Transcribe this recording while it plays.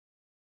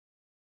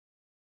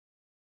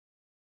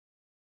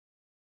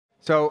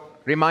So,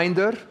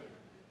 reminder,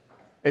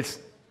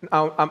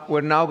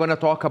 we're now going to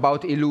talk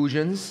about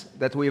illusions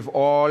that we've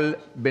all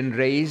been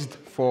raised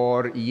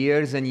for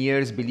years and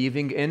years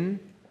believing in.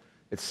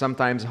 It's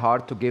sometimes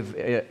hard to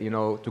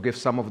give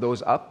some of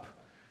those up.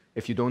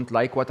 If you don't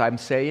like what I'm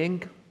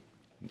saying,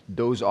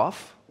 doze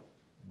off,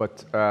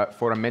 but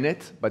for a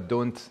minute, but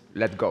don't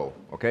let go.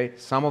 Okay?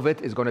 Some of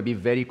it is going to be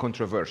very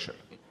controversial.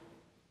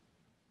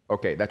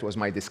 Okay, that was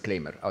my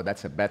disclaimer. Oh,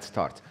 that's a bad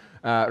start.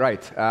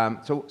 Right.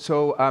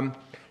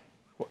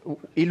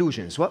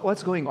 Illusions.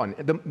 What's going on?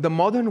 The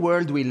modern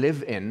world we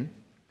live in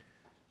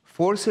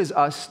forces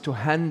us to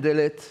handle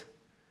it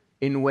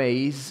in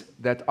ways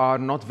that are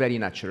not very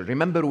natural.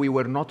 Remember, we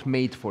were not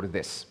made for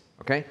this.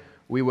 Okay?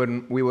 We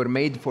were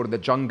made for the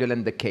jungle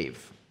and the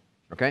cave.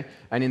 Okay?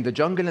 And in the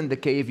jungle and the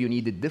cave, you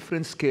needed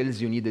different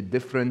skills. You needed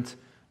different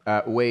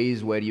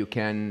ways where you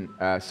can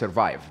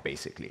survive,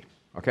 basically.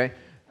 Okay?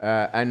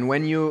 And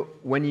when you're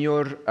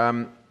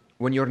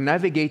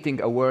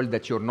navigating a world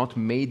that you're not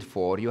made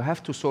for, you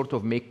have to sort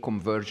of make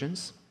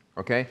conversions,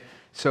 okay?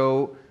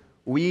 So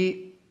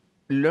we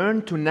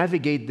learn to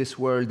navigate this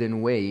world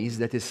in ways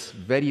that is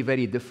very,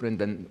 very different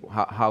than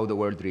how the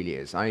world really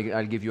is.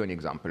 I'll give you an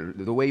example.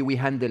 The way we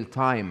handle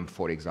time,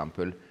 for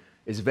example,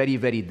 is very,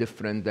 very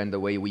different than the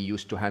way we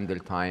used to handle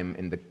time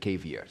in the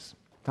cave years.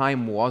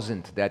 Time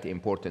wasn't that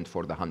important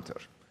for the hunter.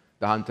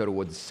 The hunter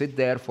would sit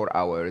there for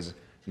hours,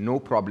 no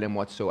problem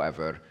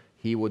whatsoever.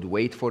 He would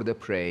wait for the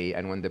prey,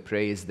 and when the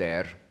prey is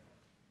there,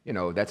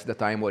 that's the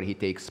time where he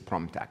takes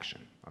prompt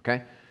action,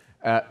 okay?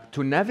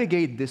 To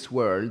navigate this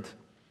world,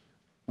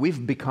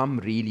 we've become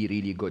really,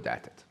 really good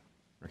at it,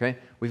 okay?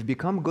 We've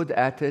become good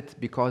at it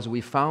because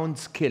we found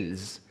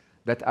skills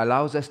that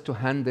allows us to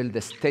handle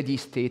the steady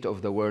state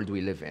of the world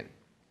we live in.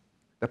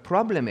 The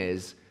problem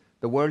is,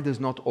 the world is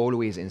not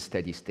always in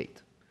steady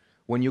state.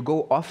 When you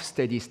go off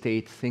steady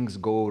state, things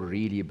go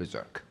really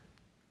berserk.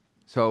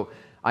 So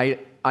I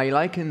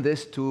liken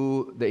this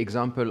to the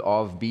example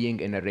of being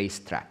in a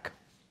racetrack,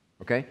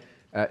 okay?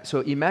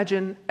 So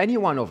imagine any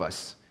one of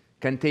us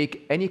can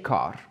take any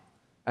car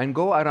and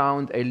go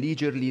around a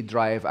leisurely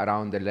drive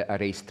around a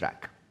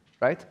racetrack,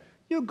 right?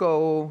 You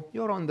go,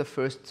 you're on the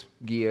first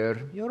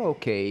gear, you're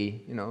okay,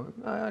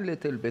 a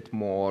little bit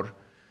more,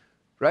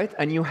 right?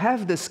 And you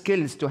have the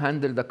skills to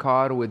handle the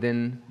car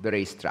within the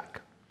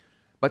racetrack.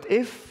 But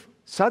if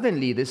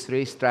suddenly this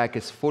racetrack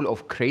is full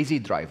of crazy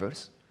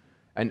drivers,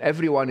 and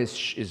everyone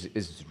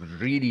is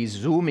really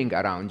zooming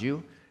around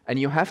you, and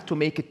you have to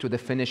make it to the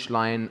finish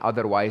line,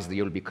 otherwise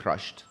you'll be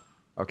crushed,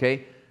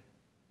 okay?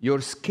 Your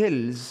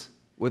skills,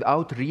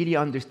 without really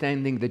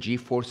understanding the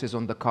G-forces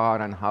on the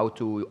car and how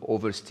to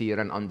oversteer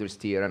and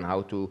understeer and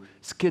how to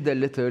skid a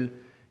little,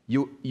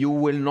 you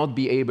will not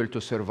be able to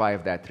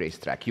survive that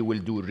racetrack. You will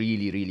do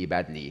really, really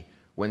badly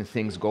when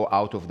things go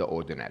out of the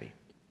ordinary,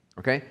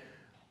 okay?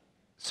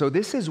 So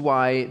this is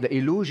why the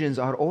illusions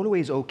are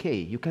always okay.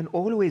 You can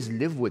always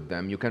live with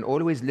them. You can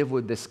always live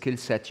with the skill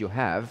set you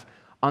have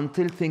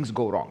until things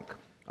go wrong,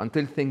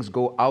 until things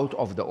go out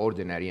of the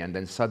ordinary, and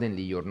then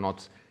suddenly you're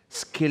not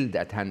skilled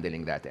at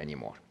handling that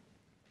anymore.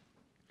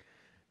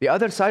 The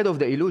other side of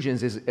the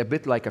illusions is a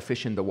bit like a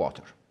fish in the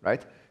water,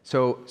 right?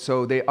 So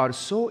they are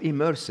so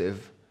immersive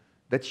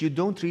that you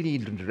don't really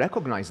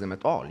recognize them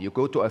at all. You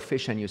go to a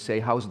fish and you say,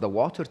 "How's the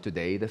water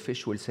today?" The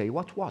fish will say,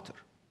 "What water?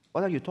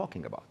 What are you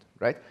talking about?"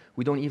 Right?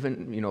 We don't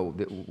even,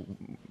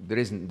 there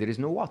is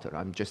no water.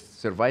 I'm just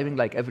surviving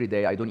like every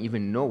day. I don't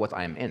even know what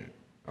I'm in,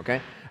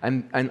 okay?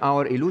 And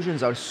our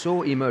illusions are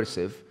so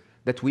immersive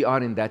that we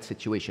are in that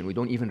situation. We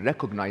don't even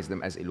recognize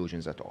them as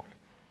illusions at all.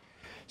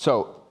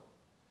 So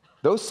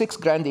those 6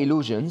 grand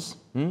illusions,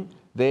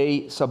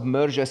 they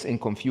submerge us in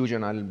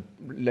confusion. I'll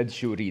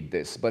let you read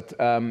this. But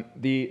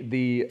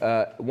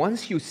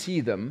once you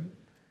see them,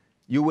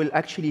 you will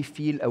actually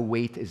feel a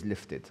weight is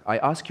lifted. I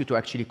ask you to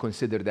actually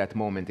consider that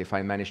moment if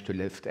I manage to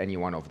lift any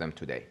one of them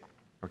today,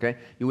 okay?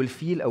 You will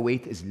feel a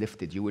weight is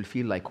lifted. You will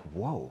feel like,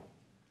 whoa,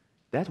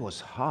 that was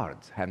hard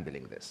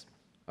handling this,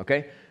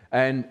 okay?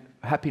 And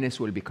happiness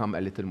will become a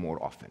little more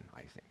often,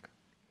 I think.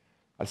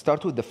 I'll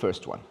start with the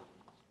first one.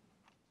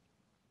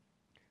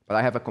 But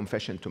I have a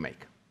confession to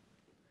make.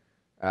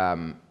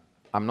 I'm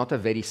not a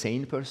very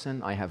sane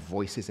person. I have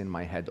voices in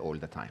my head all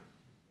the time.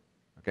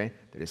 Okay?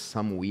 There is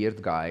some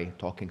weird guy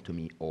talking to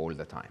me all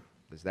the time.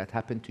 Does that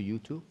happen to you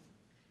too?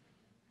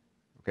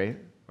 Okay?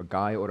 A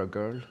guy or a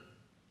girl?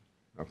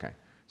 Okay.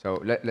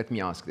 So let me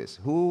ask this.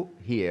 Who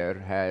here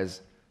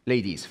has,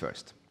 ladies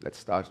first. Let's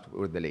start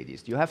with the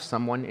ladies. Do you have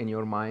someone in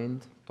your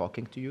mind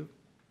talking to you?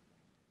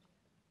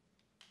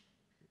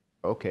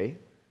 Okay.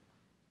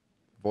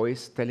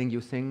 Voice telling you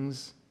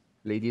things?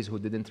 Ladies who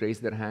didn't raise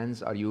their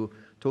hands, are you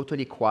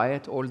totally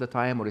quiet all the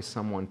time, or is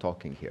someone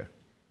talking here?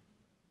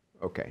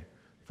 Okay.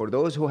 For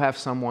those who have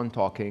someone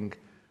talking,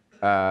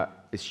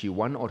 is she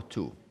 1 or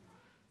 2?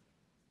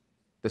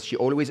 Does she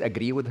always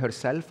agree with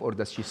herself, or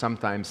does she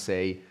sometimes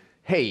say,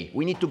 "Hey,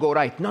 we need to go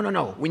right.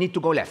 No, we need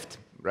to go left,"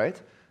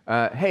 right?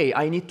 "Hey,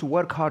 I need to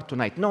work hard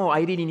tonight. No,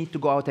 I really need to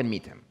go out and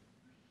meet him."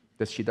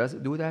 Does she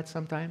do that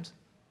sometimes?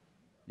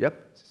 Yep.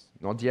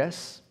 Not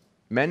yes.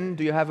 Men,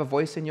 do you have a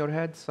voice in your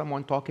head?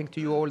 Someone talking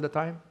to you all the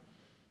time?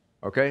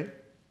 Okay?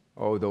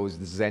 Oh, those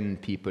Zen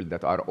people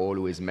that are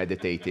always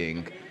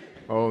meditating.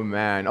 Oh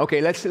man.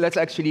 Okay, let's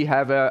actually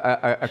have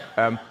a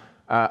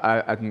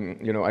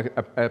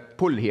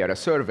pull here, a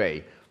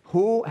survey.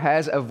 Who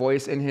has a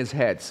voice in his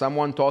head?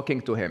 Someone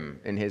talking to him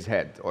in his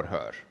head or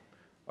her.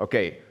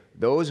 Okay.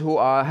 Those who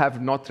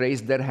have not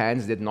raised their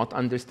hands did not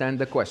understand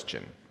the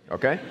question.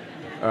 Okay?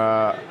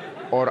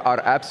 Or are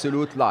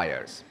absolute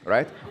liars,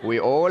 right? We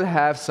all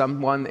have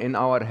someone in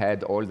our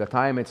head all the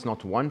time. It's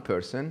not one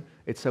person.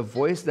 It's a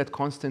voice that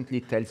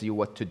constantly tells you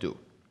what to do,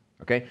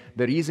 okay?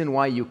 The reason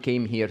why you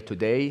came here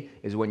today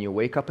is when you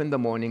wake up in the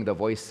morning, the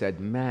voice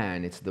said,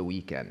 man, it's the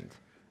weekend.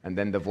 And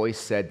then the voice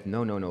said,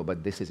 no, no, no,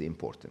 but this is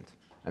important.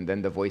 And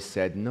then the voice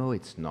said, no,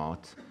 it's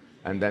not.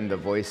 And then the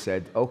voice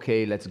said,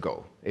 okay, let's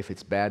go. If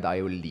it's bad,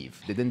 I will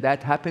leave. Didn't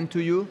that happen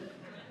to you?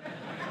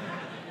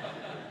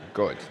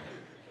 Good.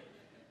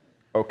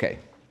 Okay.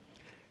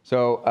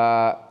 So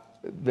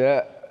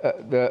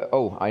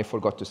oh, I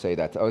forgot to say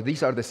that. Oh,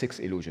 these are the 6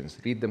 illusions.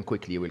 Read them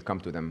quickly. We'll come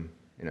to them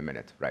in a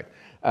minute. Right.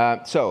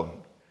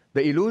 So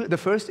the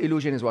first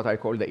illusion is what I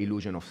call the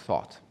illusion of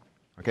thought.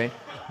 Okay.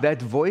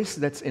 That voice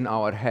that's in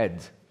our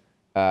head,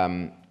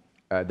 the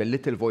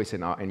little voice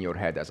in your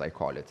head, as I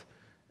call it,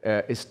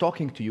 is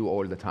talking to you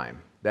all the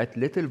time. That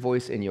little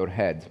voice in your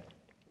head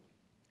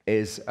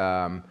is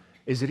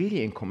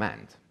really in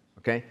command.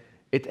 Okay.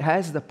 It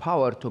has the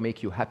power to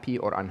make you happy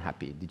or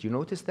unhappy. Did you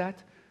notice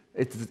that?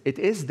 It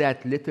is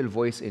that little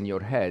voice in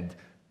your head,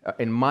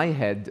 in my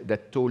head,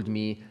 that told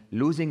me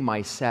losing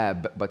my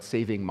SAB but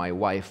saving my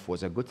wife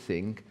was a good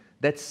thing.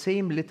 That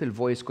same little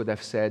voice could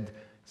have said,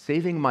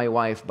 saving my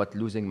wife but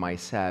losing my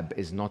SAB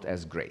is not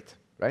as great,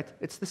 right?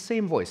 It's the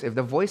same voice. If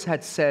the voice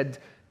had said,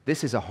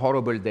 this is a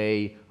horrible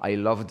day, I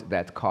loved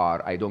that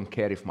car, I don't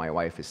care if my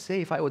wife is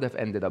safe, I would have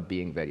ended up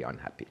being very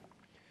unhappy.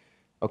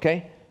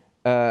 Okay?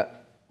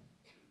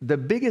 The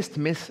biggest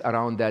myth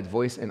around that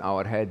voice in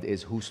our head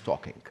is who's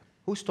talking.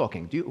 Who's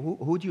talking?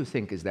 Who do you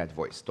think is that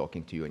voice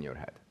talking to you in your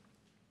head?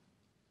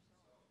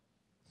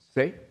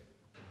 Say?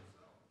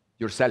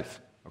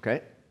 Yourself,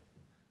 okay?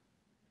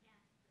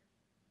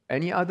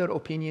 Any other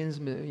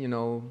opinions,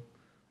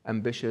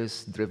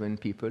 ambitious, driven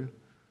people?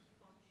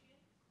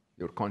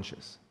 Your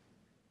conscious.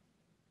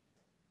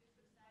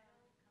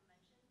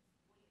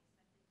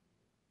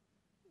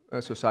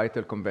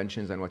 Societal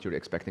conventions and what you're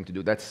expecting to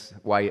do. That's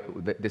why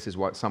this is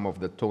what some of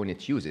the tone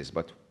it uses.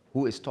 But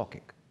who is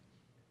talking?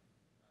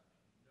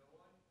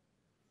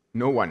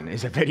 No one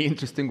is a very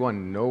interesting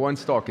one. No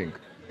one's talking.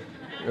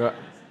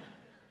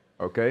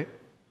 Okay.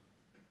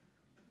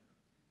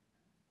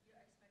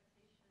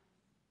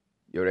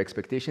 Your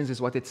expectations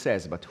is what it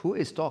says, but who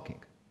is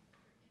talking?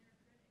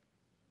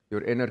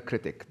 Your inner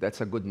critic.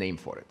 That's a good name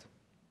for it.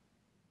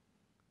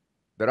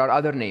 There are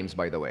other names,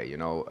 by the way.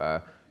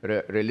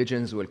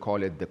 Religions will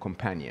call it the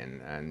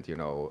companion, and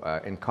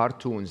in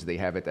cartoons they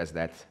have it as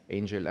that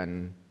angel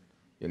and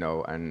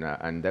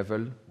and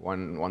devil,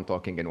 one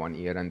talking in one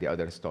ear and the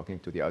other is talking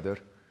to the other.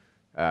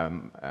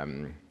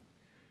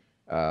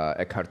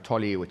 Eckhart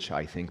Tolle, which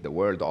I think the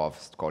world of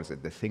calls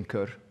it the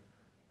thinker.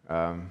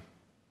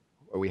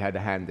 We had a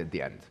hand at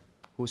the end.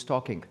 Who's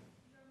talking?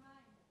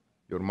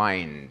 Your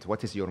mind.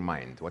 What is your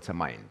mind? What's a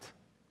mind?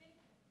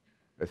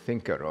 A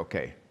thinker.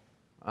 Okay.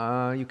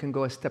 You can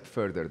go a step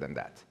further than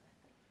that.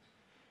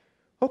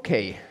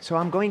 Okay, so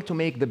I'm going to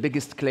make the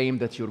biggest claim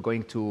that you're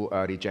going to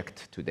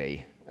reject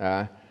today.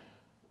 The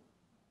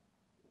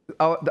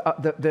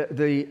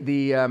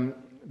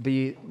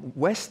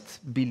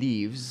West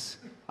believes,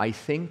 I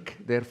think,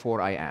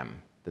 therefore I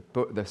am.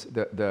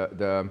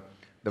 The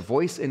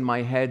voice in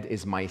my head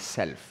is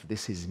myself.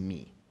 This is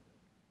me.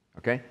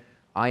 Okay?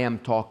 I am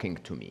talking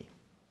to me.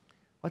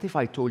 What if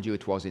I told you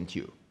it wasn't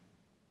you?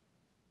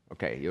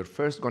 Okay, you're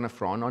first going to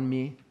frown on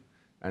me,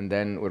 and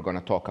then we're going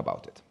to talk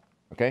about it.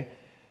 Okay?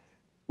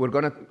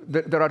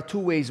 There are 2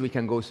 ways we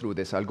can go through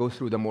this. I'll go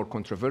through the more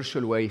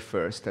controversial way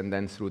first, and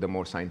then through the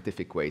more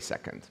scientific way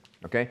second.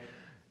 Okay?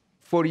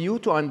 For you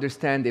to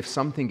understand if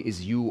something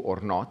is you or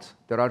not,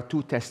 there are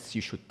 2 tests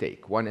you should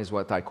take. One is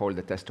what I call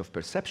the test of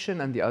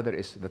perception, and the other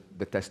is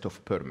the test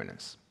of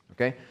permanence.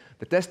 Okay?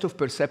 The test of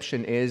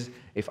perception is,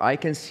 if I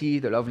can see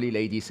the lovely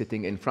lady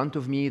sitting in front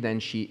of me, then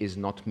she is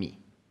not me.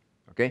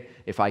 Okay?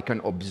 If I can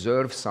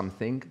observe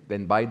something,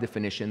 then by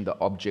definition, the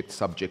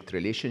object-subject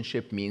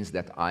relationship means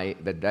that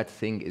that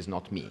thing is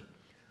not me.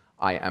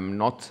 I am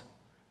not,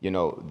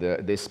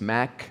 this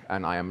Mac,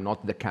 and I am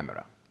not the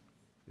camera.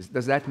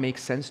 Does that make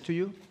sense to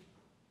you?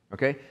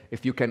 Okay?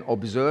 If you can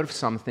observe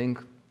something,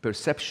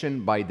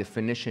 perception by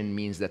definition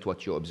means that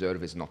what you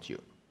observe is not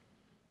you.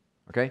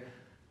 Okay?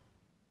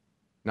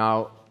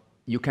 Now,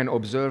 you can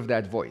observe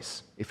that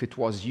voice. If it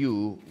was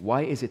you,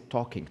 why is it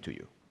talking to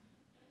you?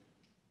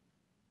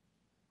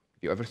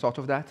 You ever thought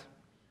of that?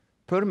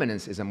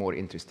 Permanence is a more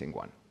interesting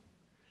one,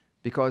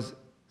 because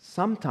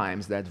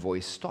sometimes that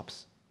voice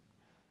stops.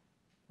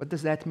 What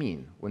does that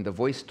mean? When the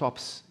voice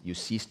stops, you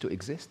cease to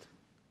exist?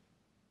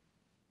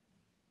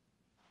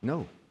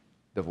 No,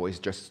 the voice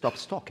just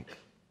stops talking.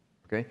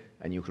 okay?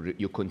 And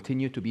you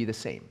continue to be the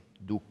same.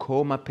 Do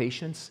coma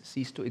patients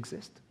cease to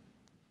exist?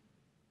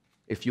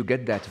 If you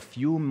get that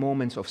few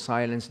moments of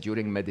silence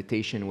during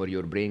meditation where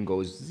your brain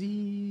goes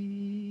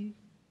zee,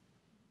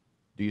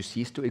 do you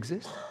cease to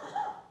exist?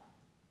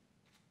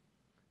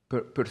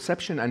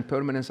 Perception and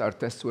permanence are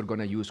tests we're going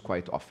to use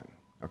quite often,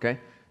 okay?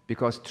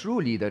 Because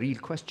truly the real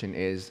question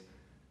is,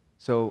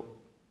 so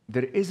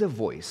there is a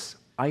voice,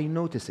 I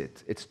notice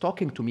it, it's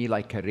talking to me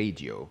like a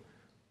radio,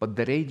 but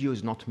the radio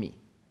is not me,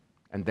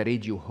 and the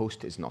radio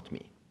host is not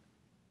me.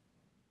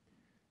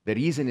 The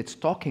reason it's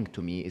talking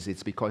to me is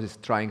it's because it's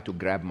trying to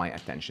grab my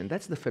attention.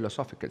 That's the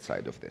philosophical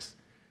side of this.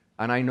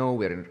 And I know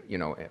we're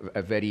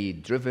a very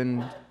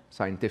driven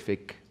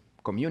scientific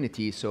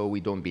community, so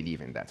we don't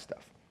believe in that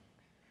stuff.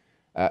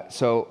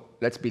 So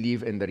let's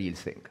believe in the real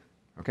thing,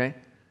 okay?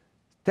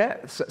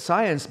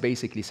 Science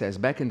basically says,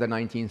 back in the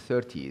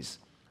 1930s,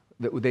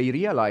 they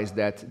realized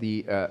that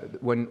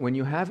when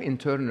you have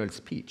internal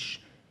speech,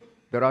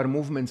 there are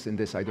movements in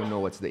this. I don't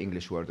know what's the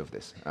English word of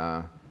this.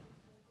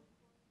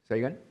 Say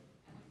again?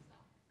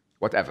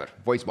 Whatever,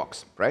 voice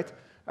box, right?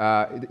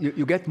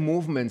 You get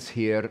movements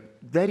here,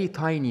 very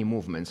tiny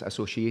movements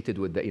associated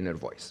with the inner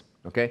voice,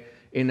 okay?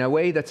 In a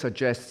way that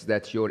suggests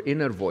that your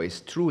inner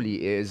voice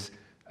truly is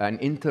an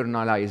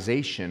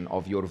internalization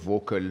of your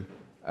vocal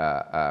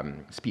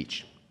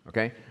speech,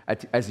 okay?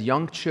 As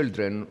young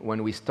children,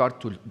 when we start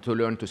to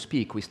learn to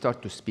speak, we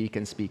start to speak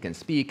and speak and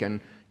speak,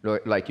 and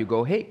like you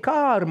go, hey,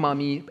 car,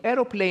 mommy,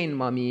 aeroplane,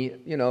 mommy,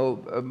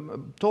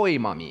 toy,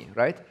 mommy,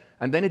 right?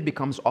 And then it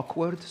becomes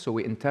awkward, so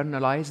we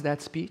internalize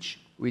that speech.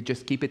 We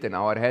just keep it in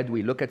our head.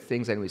 We look at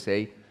things and we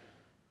say,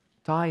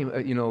 time,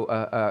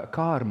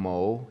 car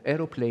mo,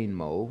 aeroplane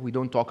mo. We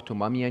don't talk to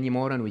mommy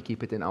anymore, and we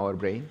keep it in our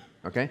brain,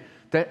 okay?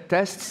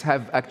 Tests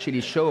have actually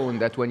shown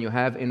that when you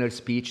have inner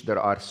speech, there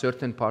are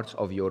certain parts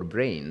of your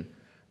brain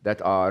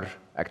that are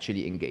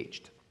actually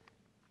engaged.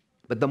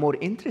 But the more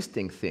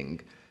interesting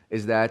thing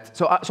is that,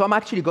 so I'm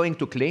actually going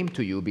to claim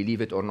to you,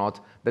 believe it or not,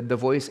 that the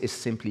voice is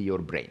simply your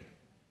brain,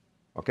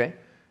 okay?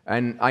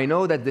 And I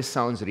know that this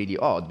sounds really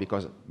odd,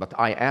 but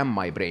I am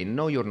my brain.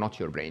 No, you're not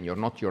your brain. You're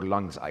not your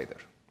lungs either,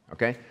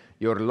 okay?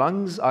 Your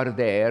lungs are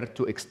there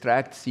to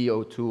extract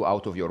CO2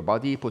 out of your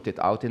body, put it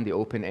out in the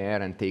open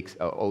air, and take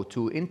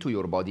O2 into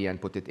your body and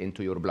put it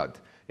into your blood.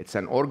 It's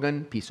an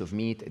organ, piece of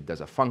meat. It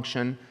does a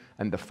function,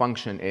 and the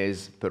function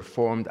is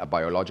performed, a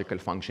biological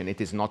function.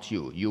 It is not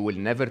you. You will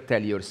never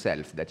tell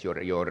yourself that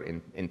you're your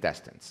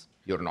intestines.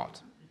 You're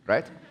not,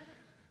 right?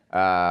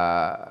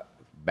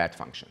 Bad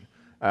function.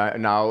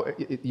 Now,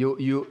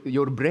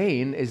 your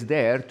brain is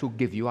there to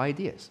give you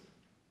ideas.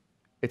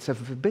 It's a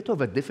bit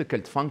of a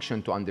difficult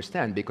function to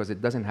understand because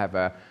it doesn't have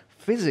a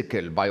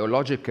physical,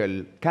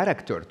 biological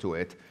character to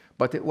it.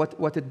 But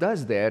what it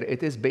does there,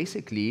 it is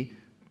basically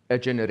a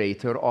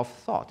generator of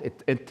thought.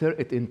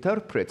 It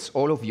interprets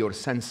all of your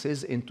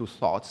senses into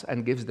thoughts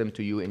and gives them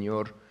to you in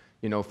your,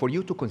 for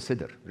you to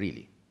consider,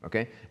 really.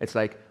 Okay? It's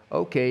like,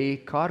 okay,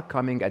 car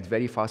coming at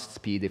very fast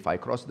speed. If I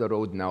cross the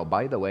road now,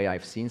 by the way,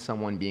 I've seen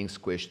someone being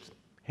squished.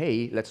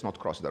 Hey, let's not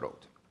cross the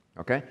road.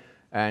 Okay?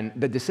 And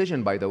the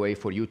decision, by the way,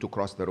 for you to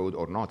cross the road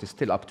or not is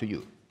still up to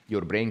you.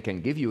 Your brain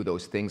can give you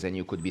those things, and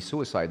you could be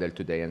suicidal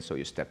today, and so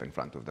you step in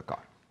front of the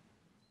car,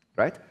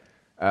 right?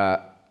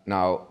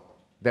 Now,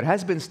 there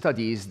has been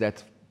studies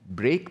that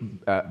break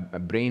a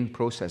brain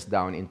process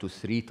down into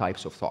 3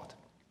 types of thought,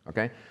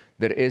 okay?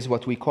 There is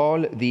what we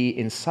call the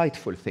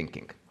insightful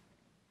thinking,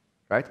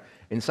 right?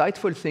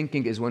 Insightful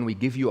thinking is when we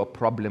give you a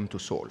problem to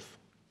solve.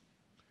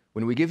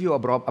 When we give you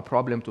a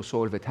problem to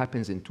solve, it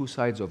happens in 2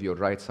 sides of your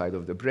right side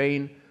of the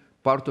brain.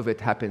 Part of it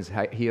happens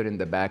here in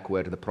the back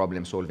where the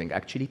problem solving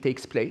actually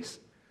takes place.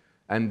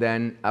 And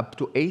then up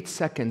to 8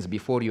 seconds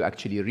before you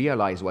actually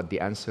realize what the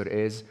answer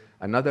is,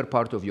 another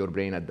part of your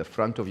brain at the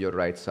front of your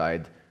right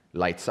side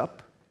lights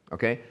up,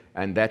 okay?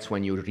 And that's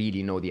when you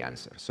really know the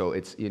answer. So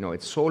it's,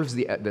 it solves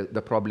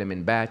the problem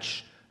in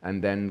batch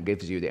and then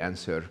gives you the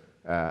answer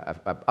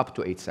up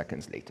to 8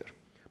 seconds later.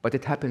 But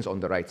it happens on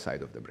the right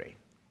side of the brain.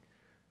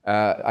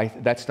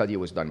 That study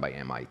was done by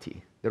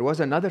MIT. There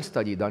was another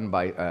study done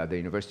by the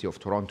University of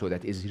Toronto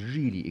that is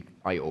really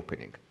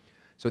eye-opening.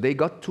 So they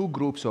got 2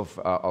 groups of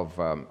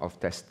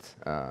test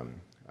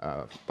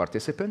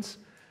participants,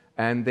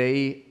 and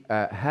they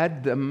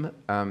had them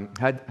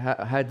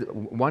had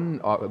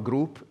one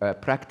group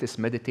practice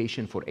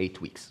meditation for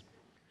 8 weeks.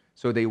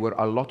 So they were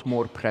a lot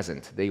more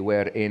present. They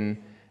were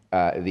in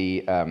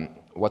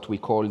what we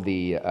call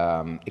the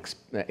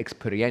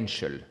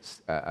experiential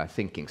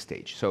thinking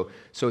stage.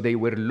 So they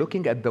were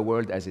looking at the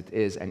world as it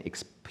is and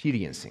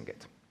experiencing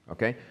it,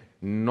 okay?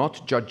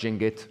 Not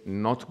judging it,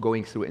 not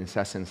going through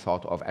incessant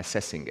thought of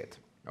assessing it,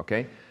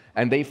 okay?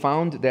 And they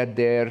found that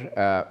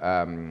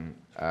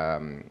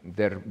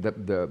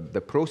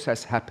the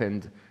process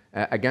happened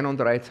again on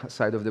the right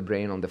side of the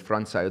brain, on the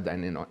front side,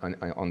 and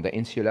on the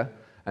insula.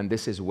 And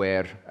this is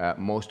where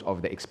most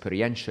of the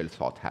experiential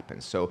thought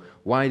happens. So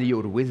while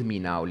you're with me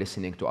now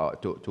listening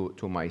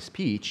to my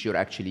speech, you're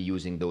actually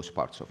using those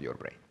parts of your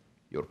brain.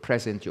 You're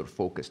present, you're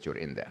focused, you're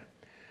in there.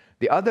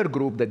 The other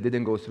group that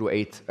didn't go through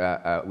 8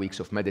 weeks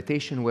of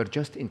meditation were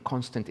just in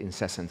constant,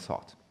 incessant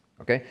thought.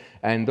 Okay?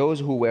 And those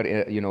who were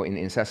in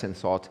incessant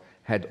thought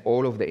had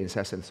all of the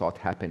incessant thought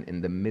happen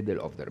in the middle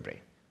of their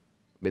brain,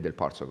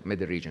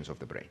 middle regions of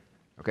the brain.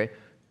 Okay?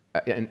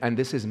 And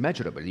this is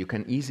measurable. You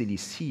can easily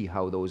see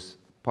how those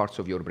parts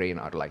of your brain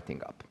are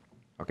lighting up.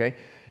 Okay?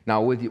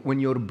 Now, when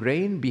your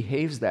brain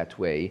behaves that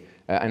way,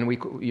 and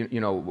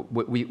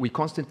we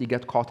constantly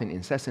get caught in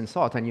incessant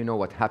thought, and you know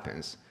what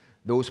happens.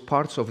 Those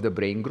parts of the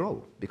brain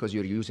grow because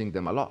you're using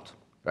them a lot,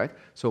 right?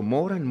 So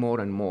more and more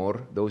and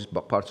more, those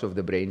parts of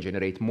the brain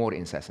generate more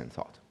incessant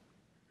thought,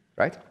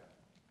 right?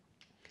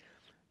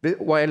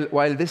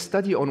 While this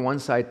study on one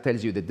side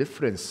tells you the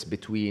difference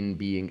between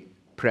being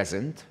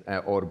present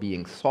or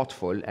being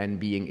thoughtful and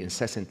being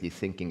incessantly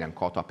thinking and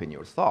caught up in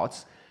your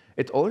thoughts,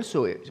 it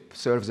also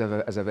serves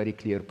as a very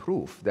clear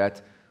proof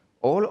that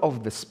all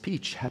of the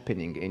speech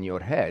happening in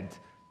your head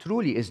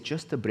truly is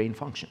just a brain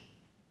function,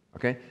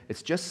 okay?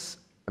 It's just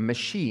a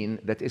machine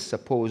that is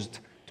supposed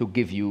to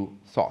give you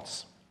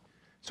thoughts.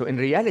 So in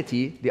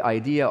reality, the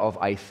idea of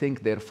I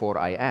think, therefore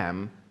I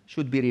am,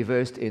 should be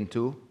reversed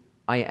into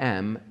I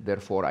am,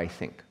 therefore I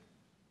think.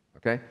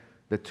 Okay?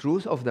 The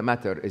truth of the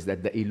matter is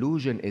that the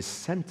illusion is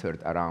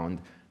centered around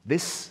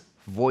this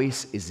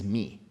voice is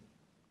me.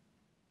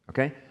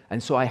 Okay?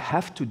 And so I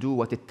have to do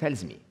what it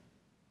tells me.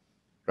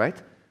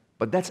 Right?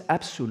 But that's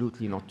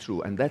absolutely not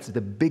true. And that's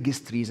the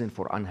biggest reason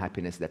for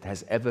unhappiness that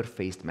has ever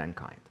faced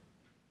mankind.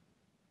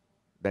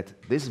 That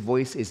this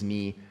voice is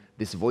me,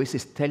 this voice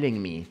is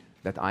telling me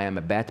that I am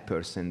a bad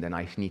person, then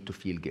I need to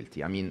feel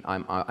guilty. I mean,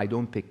 I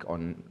don't pick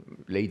on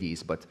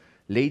ladies, but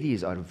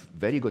ladies are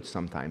very good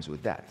sometimes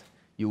with that.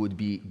 You would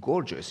be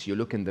gorgeous. You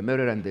look in the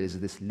mirror and there is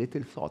this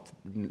little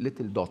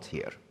dot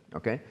here,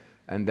 okay?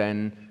 And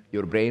then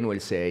your brain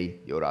will say,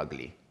 you're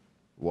ugly.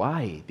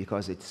 Why?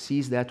 Because it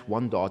sees that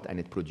one dot and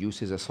it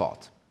produces a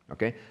thought,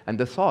 okay? And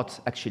the thought,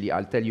 actually,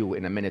 I'll tell you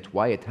in a minute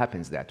why it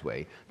happens that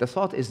way. The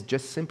thought is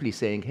just simply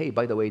saying, hey,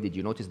 by the way, did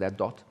you notice that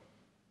dot?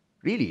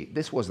 Really,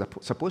 this was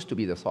supposed to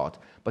be the thought,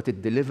 but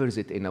it delivers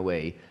it in a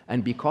way.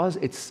 And because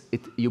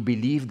you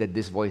believe that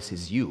this voice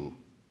is you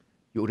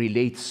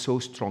relate so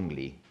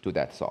strongly to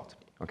that thought.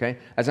 Okay?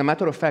 As a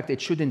matter of fact,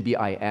 it shouldn't be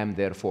I am,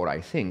 therefore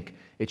I think.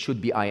 It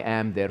should be I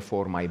am,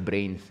 therefore my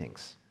brain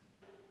thinks.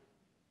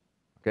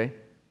 Okay?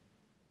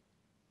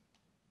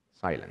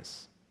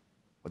 Silence.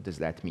 What does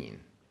that mean?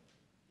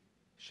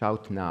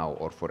 Shout now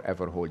or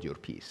forever hold your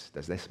peace.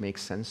 Does this make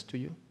sense to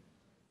you?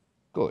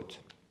 Good.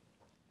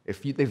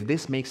 If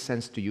this makes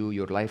sense to you,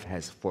 your life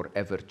has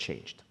forever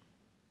changed.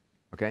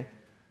 Okay?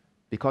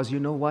 Because you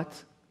know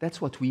what?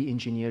 That's what we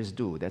engineers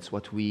do. That's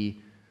what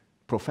we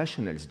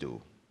professionals do.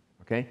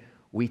 Okay?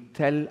 We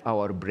tell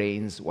our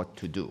brains what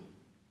to do.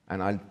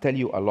 And I'll tell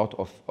you a lot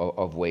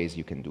of ways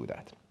you can do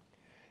that.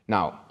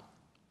 Now,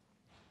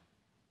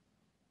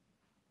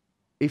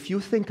 if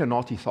you think a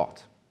naughty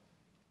thought,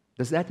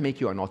 does that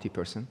make you a naughty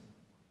person?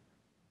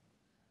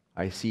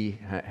 I see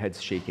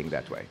heads shaking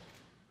that way.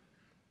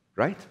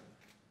 Right?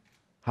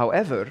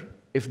 However,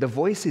 if the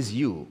voice is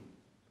you,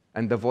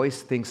 and the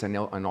voice thinks a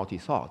naughty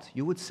thought,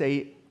 you would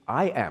say,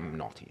 I am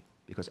naughty,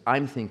 because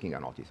I'm thinking a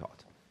naughty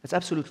thought. That's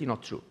absolutely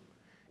not true.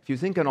 If you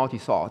think a naughty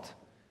thought,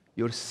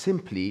 you're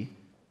simply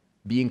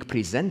being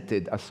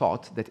presented a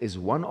thought that is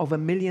one of a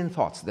million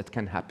thoughts that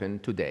can happen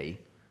today,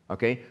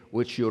 okay,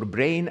 which your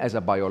brain as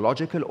a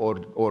biological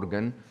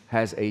organ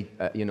has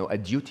a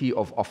duty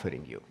of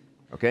offering you,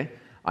 okay?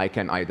 I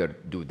can either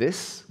do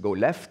this, go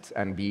left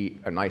and be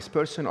a nice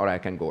person, or I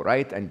can go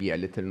right and be a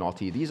little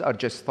naughty. These are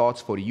just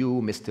thoughts for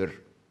you, Mr.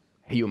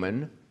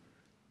 Human,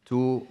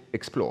 to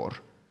explore.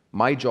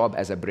 My job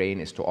as a brain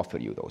is to offer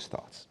you those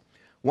thoughts.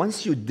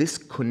 Once you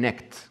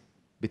disconnect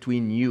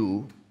between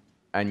you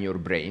and your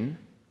brain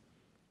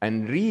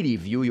and really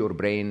view your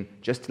brain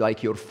just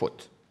like your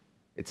foot,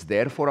 it's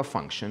there for a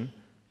function,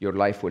 your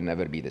life will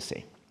never be the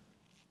same.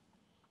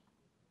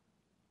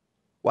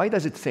 Why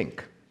does it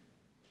think?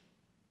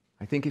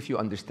 I think if you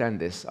understand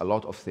this, a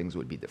lot of things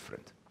will be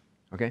different.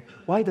 Okay?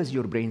 Why does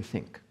your brain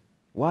think?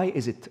 Why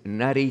is it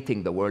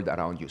narrating the world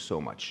around you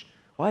so much?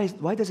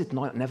 Why does it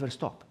never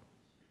stop?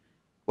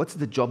 What's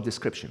the job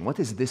description? What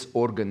is this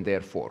organ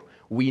there for?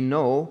 We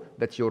know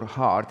that your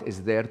heart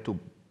is there to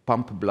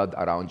pump blood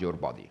around your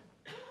body.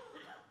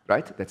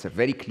 Right? That's a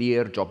very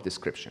clear job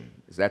description.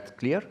 Is that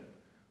clear?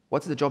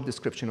 What's the job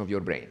description of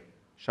your brain?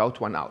 Shout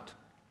one out.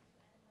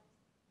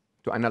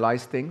 To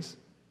analyze things?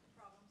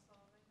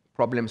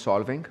 Problem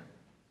solving.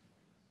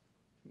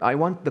 I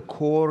want the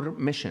core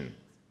mission.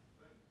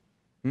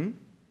 To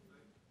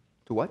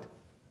what?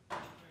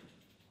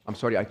 I'm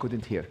sorry, I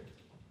couldn't hear.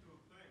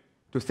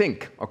 To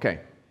think. Okay.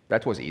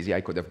 That was easy.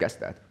 I could have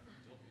guessed that.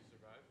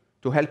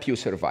 To help you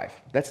survive.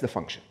 That's the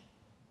function.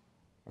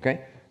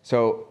 Okay?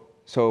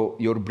 So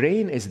your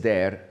brain is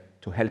there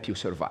to help you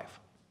survive.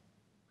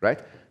 Right?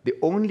 The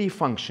only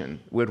function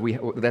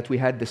that we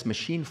had this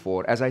machine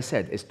for, as I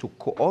said, is to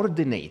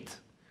coordinate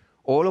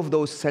all of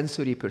those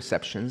sensory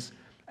perceptions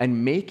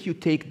and make you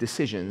take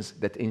decisions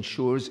that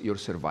ensures your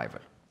survival.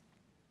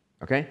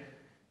 Okay?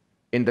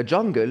 In the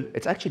jungle,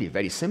 it's actually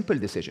very simple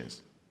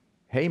decisions.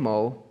 Hey,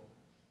 Mo,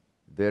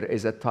 there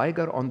is a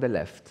tiger on the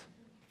left.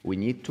 We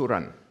need to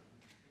run.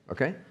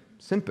 Okay?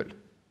 Simple.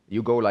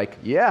 You go like,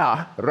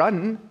 yeah,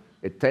 run.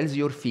 It tells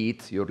your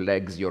feet, your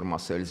legs, your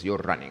muscles, you're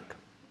running.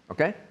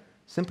 Okay?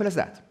 Simple as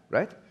that,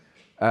 right?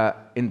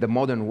 In the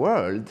modern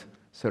world,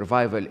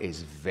 survival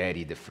is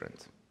very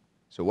different.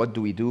 So what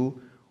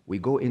do? We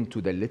go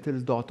into the little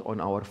dot on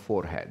our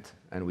forehead,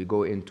 and we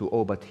go into,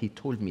 oh, but he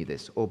told me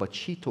this. Oh, but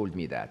she told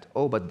me that.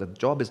 Oh, but the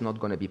job is not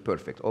going to be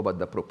perfect. Oh, but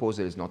the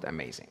proposal is not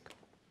amazing.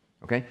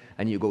 Okay?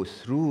 And you go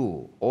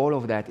through all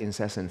of that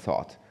incessant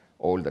thought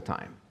all the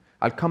time.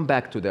 I'll come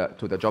back to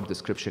the job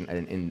description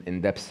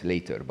in depth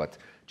later, but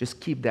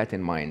just keep that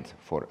in mind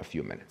for a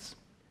few minutes.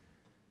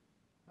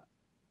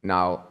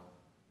 Now,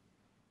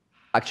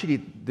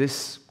 actually,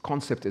 this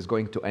concept is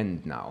going to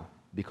end now,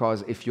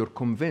 because if you're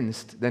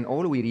convinced, then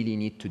all we really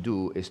need to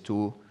do is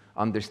to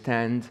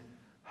understand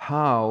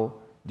how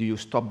do you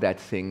stop that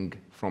thing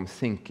from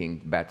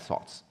thinking bad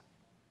thoughts.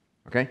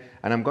 Okay?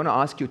 And I'm going to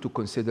ask you to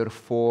consider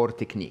 4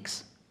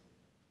 techniques.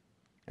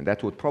 And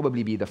that would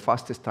probably be the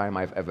fastest time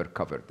I've ever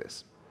covered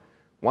this.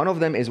 One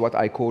of them is what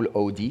I call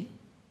OD.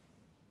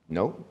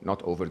 No,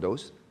 not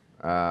overdose.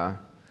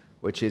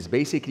 Which is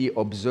basically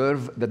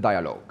observe the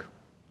dialogue.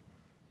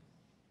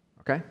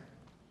 Okay?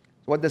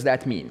 What does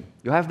that mean?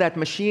 You have that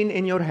machine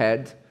in your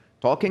head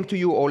talking to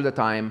you all the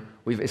time.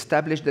 We've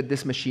established that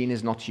this machine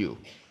is not you.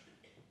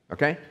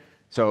 Okay?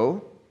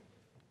 So,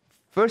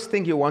 first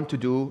thing you want to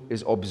do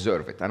is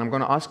observe it. And I'm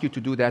going to ask you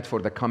to do that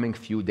for the coming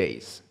few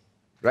days.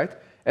 Right?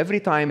 Every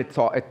time it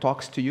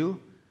talks to you,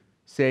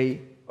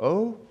 say,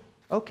 oh,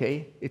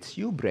 okay, it's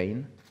you,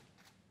 brain.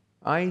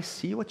 I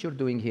see what you're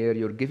doing here.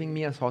 You're giving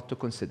me a thought to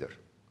consider.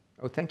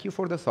 Oh, thank you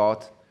for the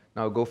thought.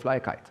 Now go fly a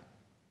kite.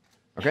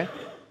 Okay?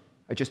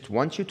 I just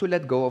want you to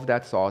let go of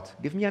that thought.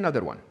 Give me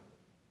another one.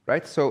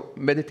 Right? So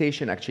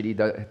meditation actually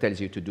tells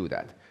you to do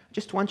that.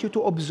 Just want you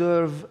to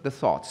observe the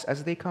thoughts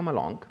as they come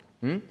along.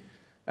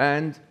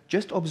 And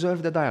just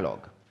observe the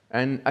dialogue.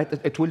 And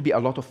it will be a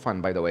lot of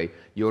fun, by the way.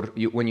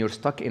 When you're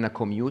stuck in a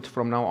commute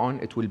from now on,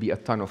 it will be a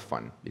ton of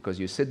fun. Because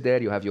you sit there,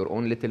 you have your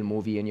own little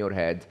movie in your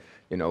head.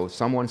 You know,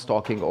 someone's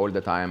talking all the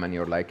time, and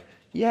you're like,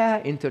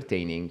 yeah,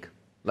 entertaining.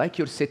 Like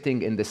you're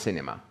sitting in the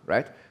cinema,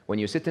 right? When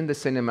you sit in the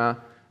cinema,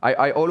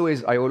 I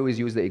always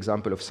use the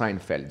example of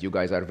Seinfeld. You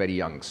guys are very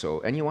young, so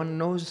anyone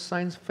knows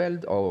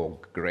Seinfeld? Oh,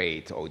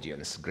 great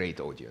audience,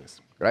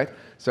 right?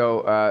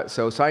 So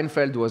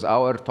Seinfeld was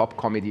our top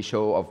comedy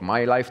show of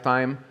my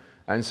lifetime.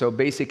 And so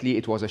basically,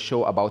 it was a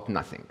show about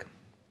nothing,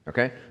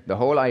 okay? The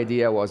whole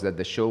idea was that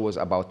the show was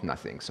about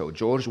nothing. So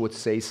George would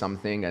say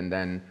something, and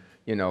then,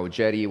 you know,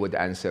 Jerry would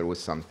answer with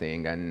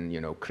something, and,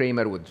 you know,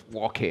 Kramer would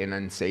walk in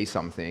and say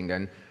something,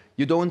 and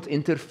you don't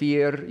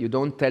interfere. You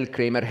don't tell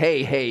Kramer,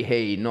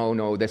 hey,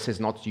 no, this is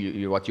not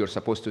what you're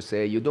supposed to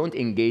say. You don't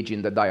engage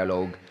in the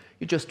dialogue.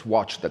 You just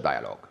watch the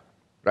dialogue,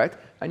 right?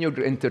 And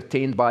you're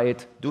entertained by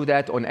it. Do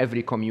that on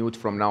every commute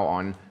from now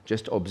on.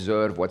 Just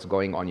observe what's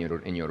going on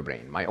in your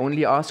brain. My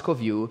only ask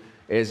of you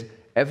is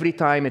every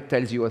time it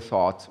tells you a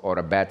thought, or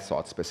a bad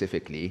thought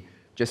specifically,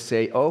 just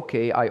say,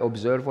 okay, I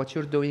observe what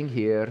you're doing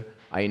here.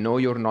 I know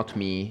you're not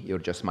me. You're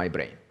just my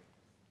brain.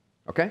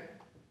 Okay?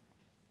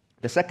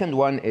 The second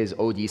one is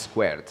OD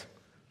squared.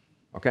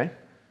 Okay?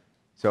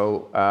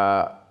 So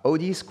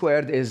OD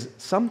squared is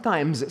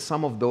sometimes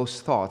some of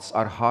those thoughts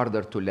are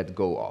harder to let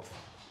go of.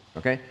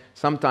 Okay?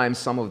 Sometimes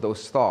some of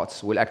those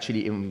thoughts will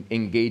actually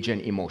engage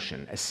an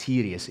emotion, a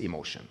serious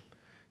emotion.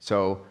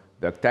 So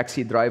the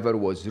taxi driver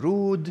was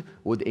rude,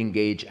 would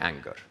engage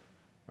anger.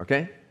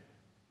 Okay?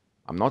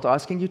 I'm not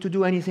asking you to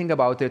do anything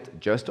about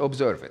it, just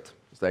observe it.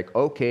 It's like,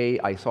 okay,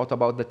 I thought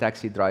about the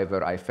taxi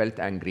driver, I felt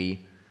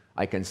angry,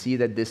 I can see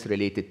that this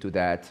related to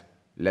that,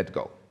 let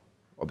go.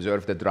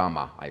 Observe the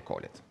drama, I call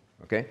it.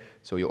 Okay?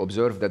 So you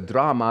observe the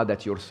drama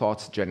that your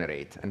thoughts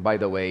generate. And by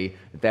the way,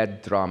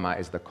 that drama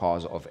is the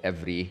cause of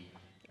every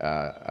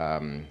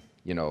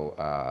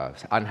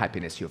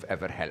unhappiness you've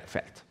ever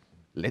felt.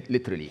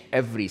 Literally,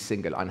 every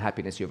single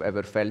unhappiness you've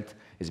ever felt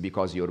is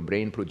because your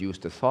brain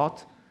produced a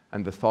thought,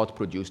 and the thought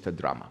produced a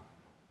drama.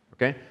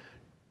 Okay?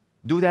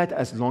 Do that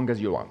as long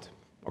as you want.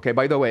 Okay?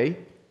 By the way,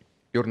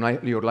 your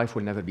life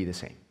will never be the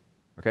same.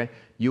 Okay?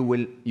 You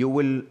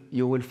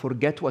will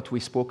forget what we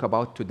spoke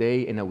about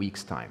today in a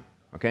week's time.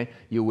 Okay?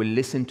 You will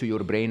listen to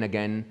your brain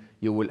again.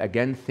 You will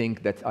again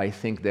think that I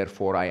think,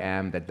 therefore I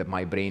am, that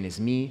my brain is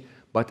me.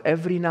 But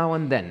every now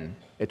and then,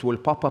 it will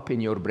pop up in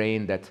your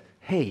brain that,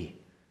 hey,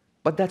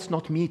 but that's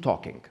not me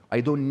talking.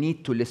 I don't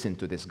need to listen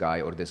to this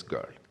guy or this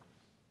girl.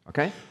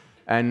 Okay?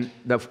 And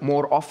the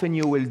more often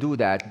you will do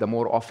that, the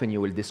more often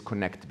you will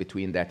disconnect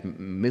between that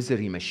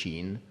misery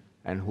machine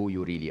and who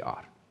you really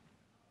are.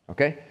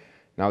 Okay?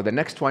 Now, the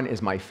next one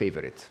is my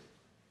favorite.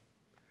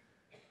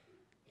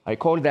 I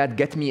call that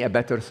get me a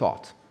better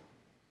thought.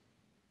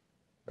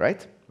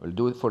 Right?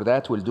 For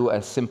that, we'll do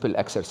a simple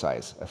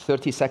exercise, a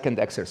 30-second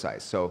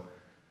exercise. So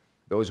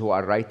those who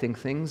are writing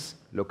things,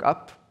 look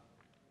up.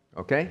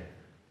 Okay?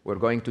 We're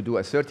going to do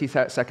a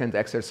 30-second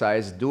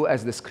exercise. Do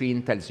as the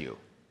screen tells you.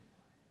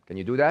 Can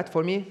you do that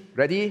for me?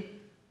 Ready?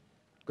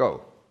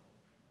 Go.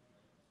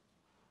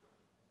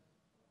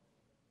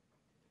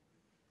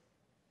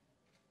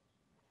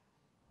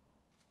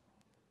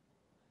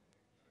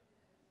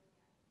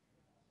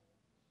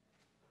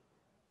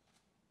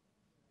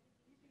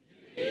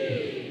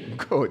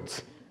 Good.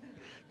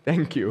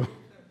 Thank you.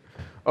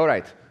 All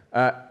right.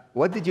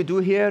 What did you do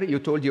here? You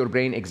told your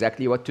brain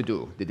exactly what to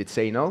do. Did it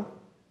say no?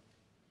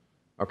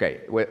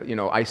 Okay. Well, you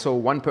know, I saw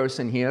one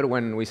person here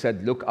when we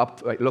said look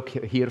up, look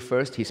here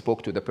first. He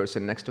spoke to the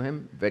person next to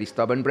him. Very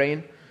stubborn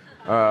brain.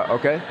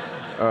 Okay.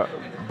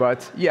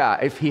 But yeah,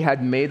 if he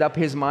had made up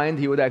his mind,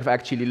 he would have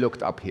actually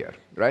looked up here,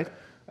 right?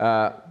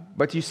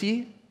 But you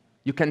see,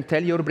 you can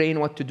tell your brain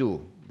what to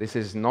do. This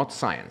is not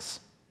science.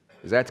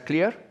 Is that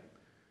clear?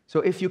 So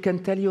if you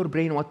can tell your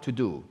brain what to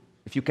do,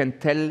 if you can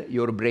tell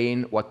your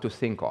brain what to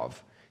think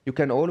of, you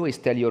can always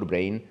tell your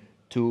brain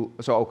to,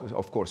 so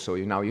of course, so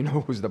now you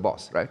know who's the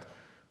boss, right?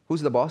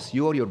 Who's the boss?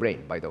 You or your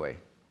brain, by the way.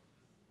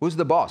 Who's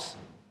the boss?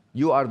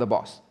 You are the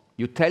boss.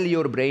 You tell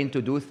your brain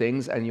to do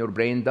things and your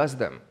brain does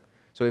them.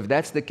 So if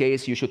that's the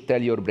case, you should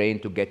tell your brain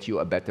to get you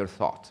a better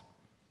thought.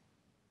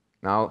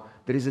 Now,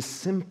 there is a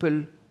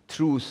simple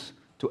truth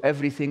to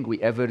everything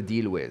we ever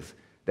deal with,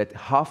 that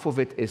half of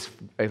it is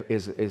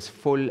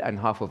full and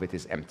half of it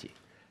is empty.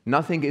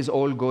 Nothing is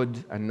all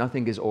good and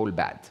nothing is all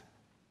bad.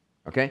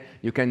 Okay?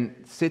 You can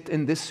sit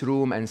in this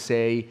room and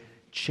say,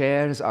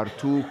 chairs are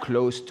too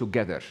close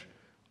together.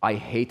 I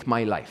hate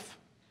my life.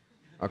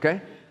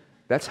 Okay?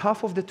 That's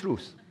half of the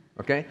truth.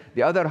 Okay?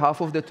 The other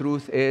half of the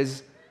truth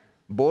is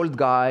bald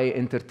guy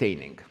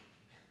entertaining.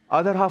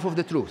 Other half of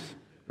the truth,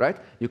 right?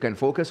 You can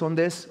focus on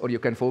this or you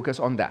can focus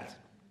on that.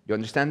 You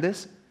understand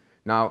this?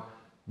 Now,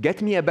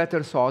 get me a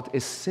better thought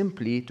is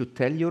simply to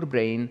tell your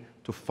brain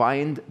to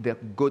find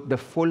the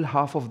full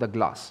half of the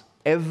glass.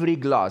 Every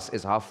glass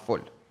is half full.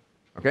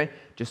 Okay?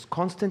 Just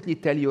constantly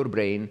tell your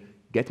brain,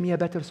 get me a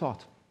better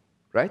thought.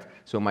 Right?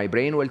 So my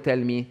brain will tell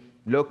me,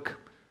 look,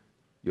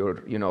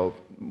 your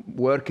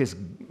work is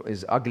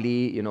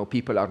ugly,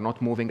 people are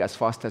not moving as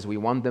fast as we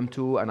want them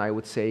to, and I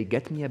would say,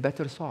 get me a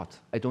better thought.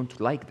 I don't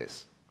like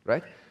this.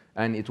 Right?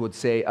 And it would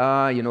say,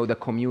 the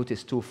commute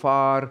is too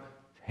far.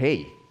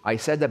 Hey, I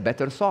said a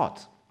better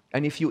thought.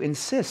 And if you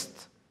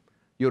insist,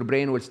 your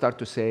brain will start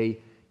to say,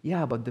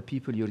 yeah, but the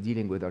people you're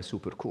dealing with are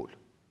super cool.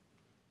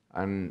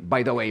 And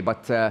by the way,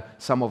 but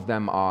some of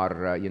them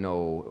are,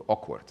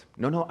 awkward.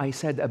 No, I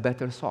said a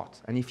better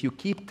thought. And if you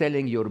keep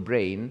telling your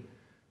brain,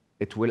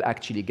 it will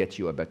actually get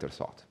you a better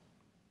thought.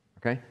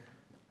 Okay?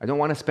 I don't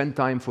want to spend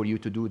time for you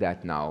to do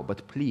that now,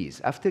 but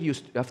please, after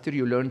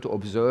you learn to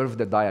observe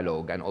the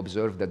dialogue and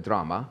observe the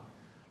drama,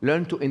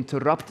 learn to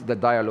interrupt the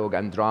dialogue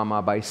and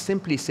drama by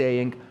simply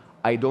saying,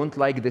 I don't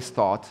like this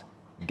thought,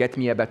 get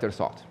me a better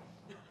thought.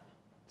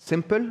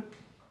 Simple,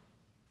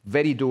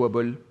 very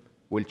doable,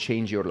 will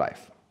change your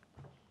life.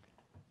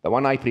 The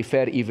one I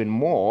prefer even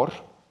more,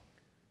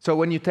 so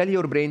when you tell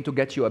your brain to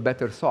get you a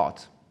better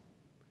thought,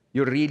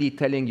 you're really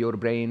telling your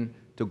brain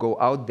to go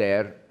out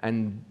there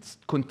and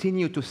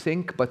continue to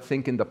think, but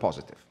think in the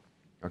positive.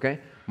 Okay?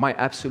 My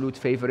absolute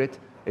favorite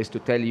is to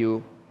tell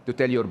your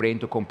brain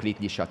to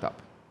completely shut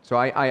up. So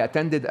I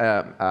attended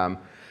a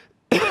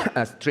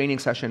training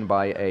session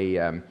by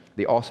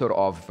the author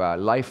of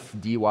Life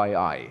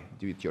DIY,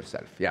 Do It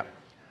Yourself,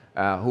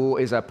 who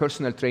is a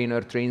personal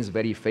trainer, trains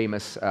very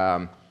famous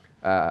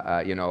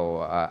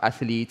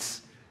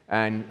athletes.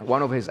 And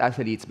one of his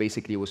athletes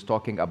basically was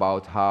talking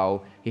about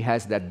how he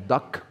has that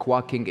duck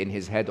quacking in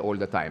his head all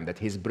the time, that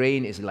his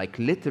brain is like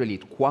literally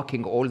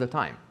quacking all the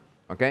time,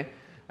 okay?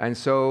 And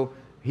so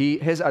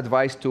his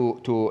advice to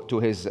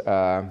his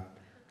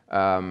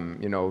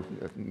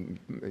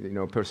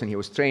person he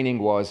was training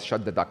was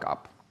shut the duck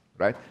up,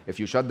 right? If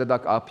you shut the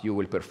duck up, you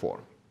will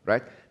perform,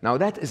 right? Now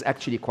that is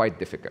actually quite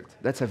difficult.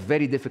 That's a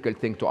very difficult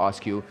thing to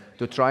ask you,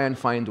 to try and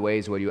find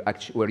ways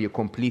where you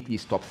completely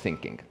stop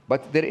thinking.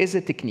 But there is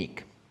a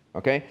technique.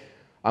 Okay?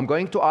 I'm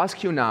going to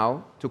ask you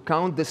now to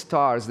count the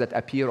stars that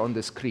appear on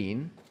the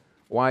screen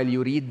while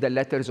you read the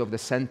letters of the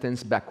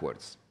sentence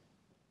backwards.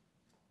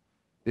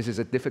 This is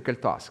a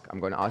difficult task. I'm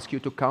going to ask you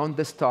to count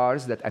the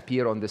stars that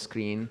appear on the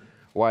screen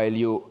while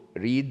you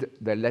read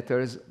the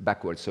letters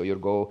backwards. So you'll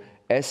go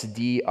S,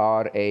 D,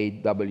 R, A,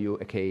 W,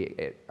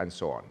 K, and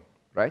so on,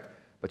 right?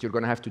 But you're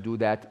going to have to do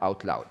that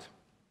out loud.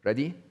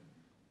 Ready?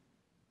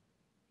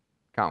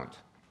 Count.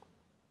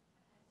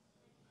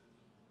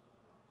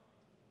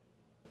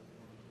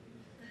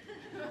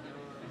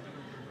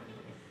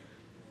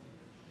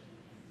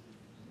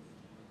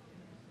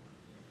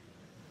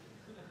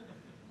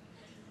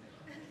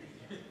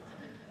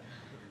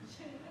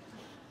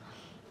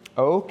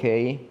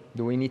 Okay,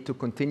 do we need to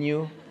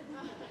continue?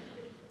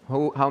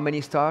 How many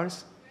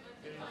stars?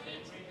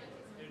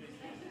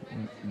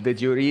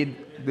 Did you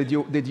read, did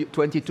you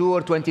 22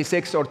 or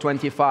 26 or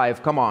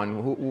 25? Come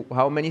on,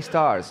 how many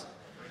stars?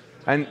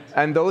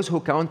 And those who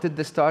counted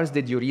the stars,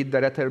 did you read the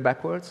letter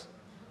backwards?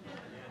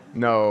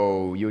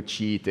 No, you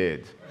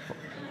cheated.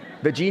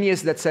 The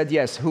genius that said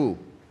yes, who?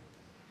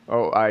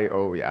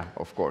 Oh yeah,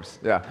 of course,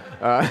 yeah.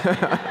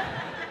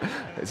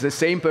 It's the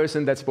same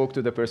person that spoke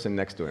to the person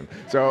next to him.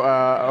 So,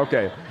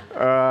 okay.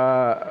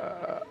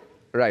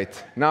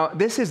 Right. Now,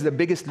 this is the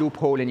biggest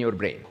loophole in your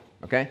brain,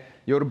 okay?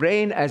 Your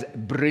brain, as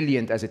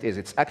brilliant as it is,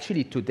 it's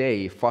actually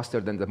today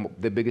faster than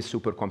the biggest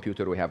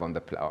supercomputer we have on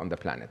the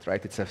planet,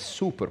 right? It's a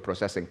super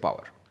processing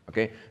power,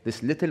 okay?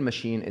 This little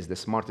machine is the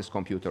smartest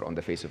computer on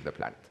the face of the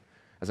planet.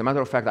 As a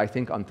matter of fact, I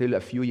think until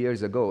a few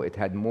years ago, it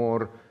had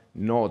more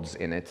nodes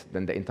in it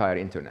than the entire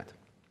internet,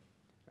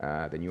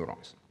 the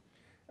neurons.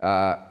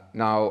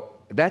 Now,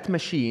 that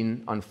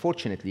machine,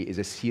 unfortunately, is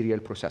a serial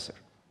processor.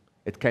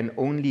 It can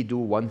only do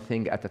one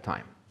thing at a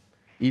time.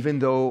 Even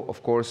though,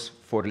 of course,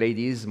 for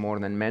ladies more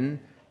than men,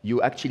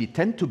 you actually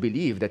tend to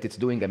believe that it's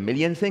doing a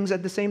million things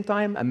at the same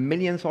time, a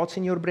million thoughts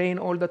in your brain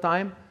all the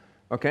time,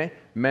 okay?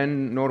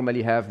 Men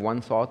normally have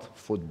one thought,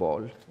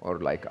 football, or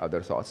like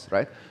other thoughts,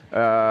 right?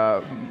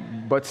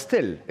 But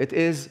still, it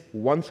is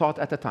one thought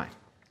at a time,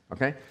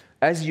 okay?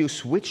 As you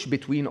switch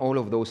between all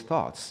of those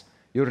thoughts,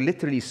 you're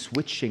literally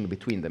switching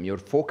between them. You're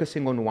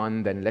focusing on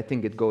one, then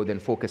letting it go, then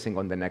focusing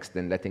on the next,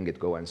 then letting it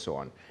go, and so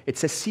on.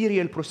 It's a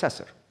serial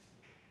processor,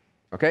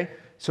 okay?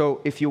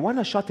 So if you want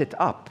to shut it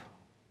up,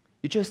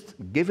 you just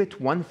give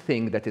it one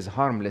thing that is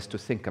harmless to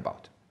think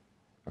about,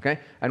 okay?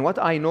 And what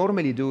I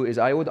normally do is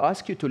I would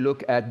ask you to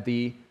look at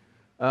the,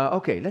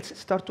 okay, let's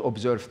start to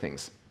observe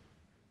things.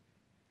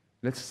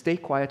 Let's stay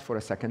quiet for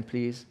a second,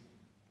 please.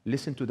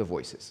 Listen to the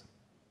voices.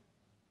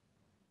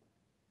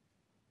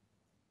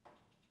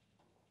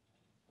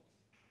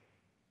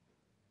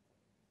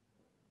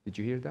 Did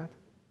you hear that?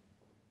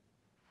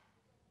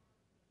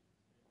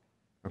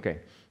 Okay.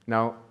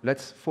 Now,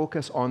 let's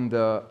focus on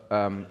the,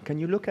 can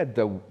you look at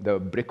the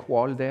brick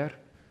wall there?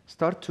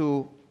 Start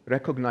to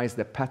recognize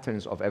the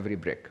patterns of every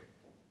brick.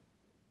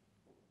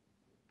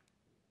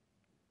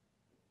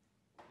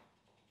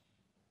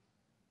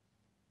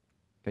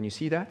 Can you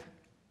see that?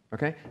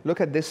 Okay.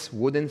 Look at this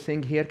wooden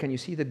thing here. Can you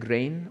see the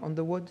grain on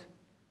the wood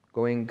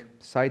going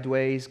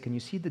sideways? Can you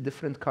see the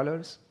different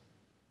colors?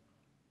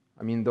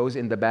 I mean, those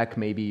in the back,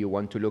 maybe you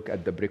want to look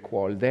at the brick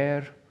wall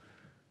there,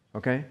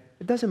 okay?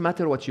 It doesn't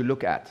matter what you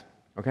look at,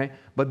 okay?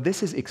 But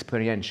this is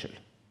experiential.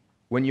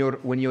 When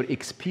you're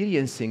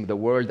experiencing the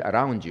world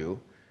around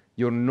you,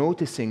 you're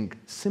noticing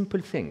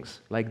simple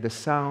things like the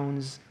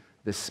sounds,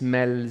 the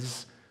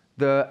smells,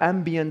 the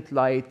ambient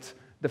light,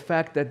 the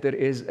fact that there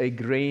is a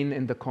grain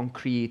in the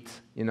concrete,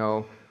 you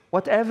know.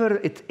 Whatever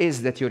it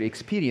is that you're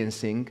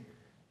experiencing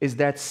is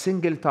that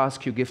single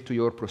task you give to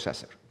your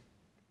processor.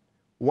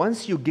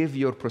 Once you give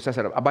your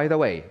processor, by the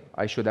way,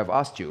 I should have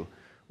asked you,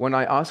 when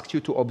I asked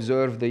you to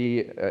observe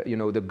the,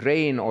 the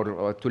grain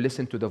or to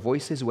listen to the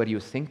voices, were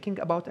you thinking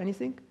about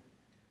anything?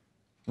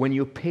 When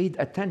you paid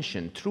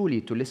attention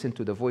truly to listen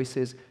to the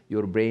voices,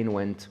 your brain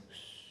went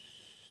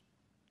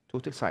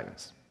total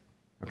silence,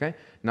 okay?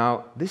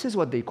 Now, this is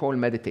what they call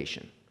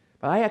meditation.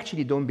 But I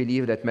actually don't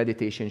believe that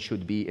meditation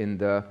should be in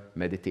the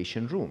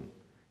meditation room.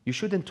 You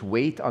shouldn't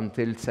wait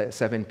until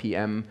 7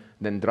 p.m.,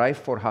 then drive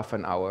for half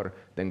an hour,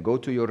 then go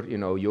to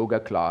your yoga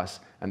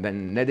class, and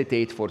then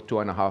meditate for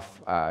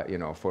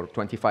 2.5, for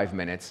 25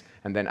 minutes.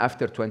 And then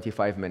after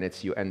 25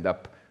 minutes, you end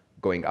up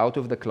going out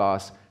of the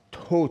class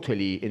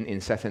totally in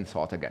incessant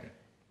thought again.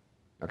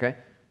 Okay?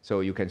 So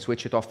you can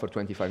switch it off for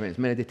 25 minutes.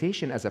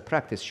 Meditation as a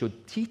practice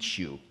should teach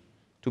you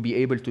to be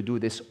able to do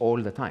this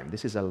all the time.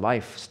 This is a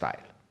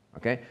lifestyle.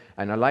 Okay?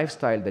 And a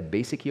lifestyle that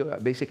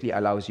basically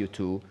allows you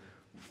to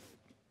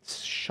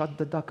shut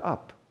the duck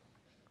up.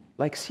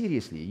 Like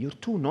seriously, you're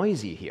too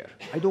noisy here.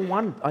 I don't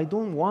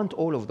want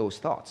all of those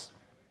thoughts.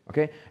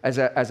 Okay? As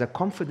a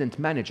confident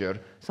manager,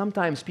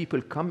 sometimes people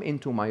come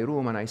into my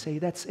room and I say,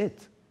 that's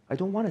it. I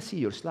don't want to see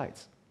your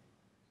slides.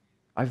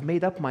 I've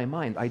made up my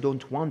mind. I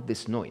don't want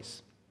this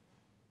noise.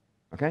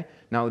 Okay?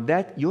 Now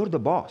that you're the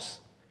boss,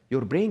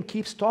 your brain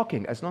keeps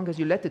talking as long as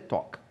you let it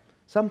talk.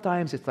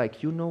 Sometimes it's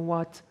like, you know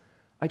what?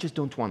 I just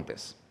don't want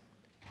this.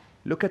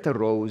 Look at a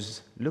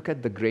rose, look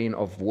at the grain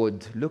of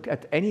wood, look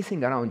at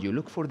anything around you,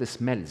 look for the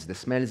smells. The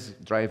smells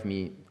drive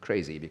me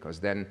crazy because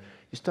then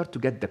you start to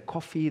get the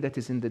coffee that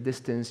is in the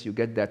distance, you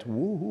get that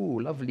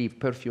woohoo, lovely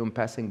perfume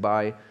passing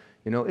by.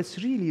 It's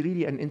really,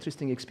 really an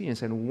interesting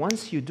experience. And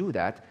once you do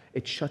that,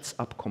 it shuts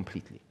up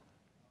completely.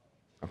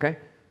 Okay?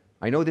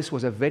 I know this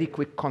was a very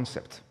quick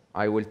concept.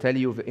 I will tell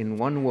you in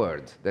one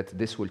word that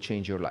this will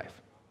change your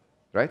life.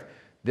 Right?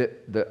 The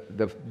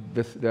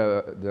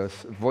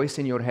voice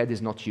in your head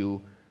is not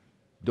you.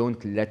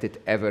 Don't let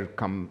it ever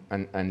come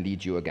and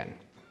lead you again,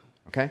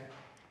 okay?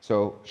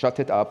 So shut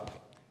it up,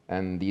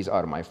 and these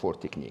are my 4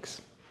 techniques.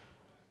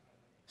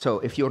 So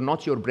if you're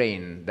not your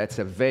brain, that's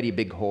a very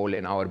big hole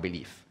in our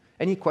belief.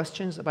 Any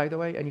questions, by the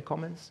way? Any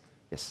comments?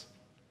 Yes?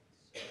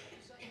 So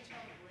you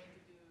tell the brain to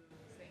do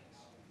things,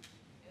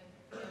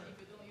 and if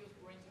you don't use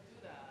brain to do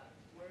that,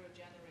 where you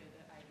generate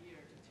the idea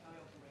to tell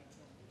your brain to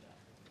do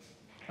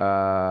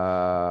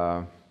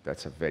that?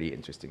 That's a very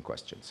interesting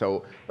question.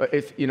 So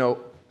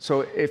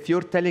if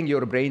you're telling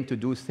your brain to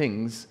do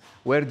things,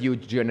 where do you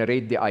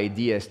generate the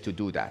ideas to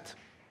do that?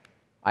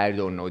 I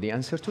don't know the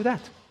answer to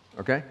that,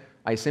 okay?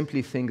 I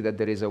simply think that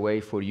there is a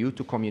way for you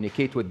to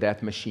communicate with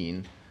that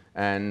machine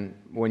And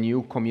when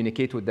you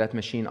communicate with that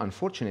machine,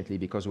 unfortunately,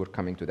 because we're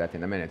coming to that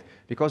in a minute,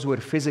 because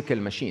we're physical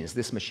machines,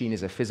 this machine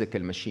is a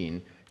physical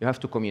machine, you have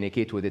to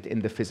communicate with it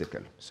in the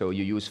physical. So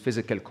you use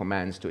physical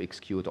commands to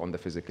execute on the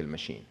physical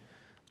machine.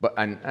 But,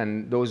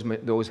 and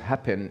those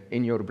happen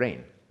in your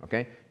brain,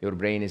 okay? Your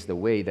brain is the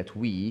way that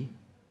we,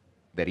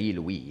 the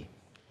real we,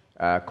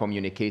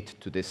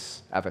 communicate to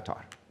this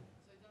avatar.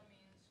 So that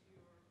means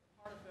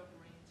part of your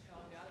brain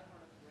tells the other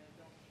part of the brain,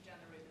 don't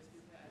generate this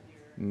stupid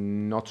idea.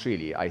 Not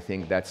really. I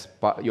think that's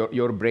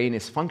your brain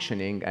is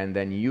functioning, and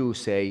then you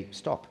say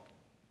stop.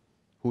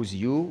 Who's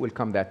you? We'll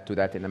come to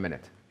that in a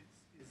minute.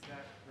 Is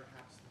that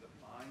perhaps the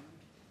mind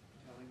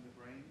telling the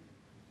brain?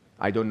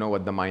 I don't know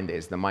what the mind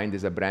is. The mind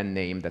is a brand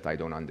name that I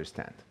don't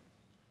understand.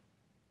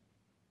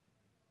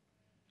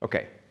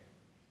 Okay.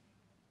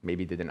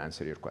 Maybe didn't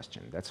answer your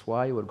question. That's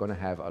why we're going to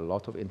have a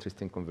lot of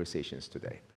interesting conversations today.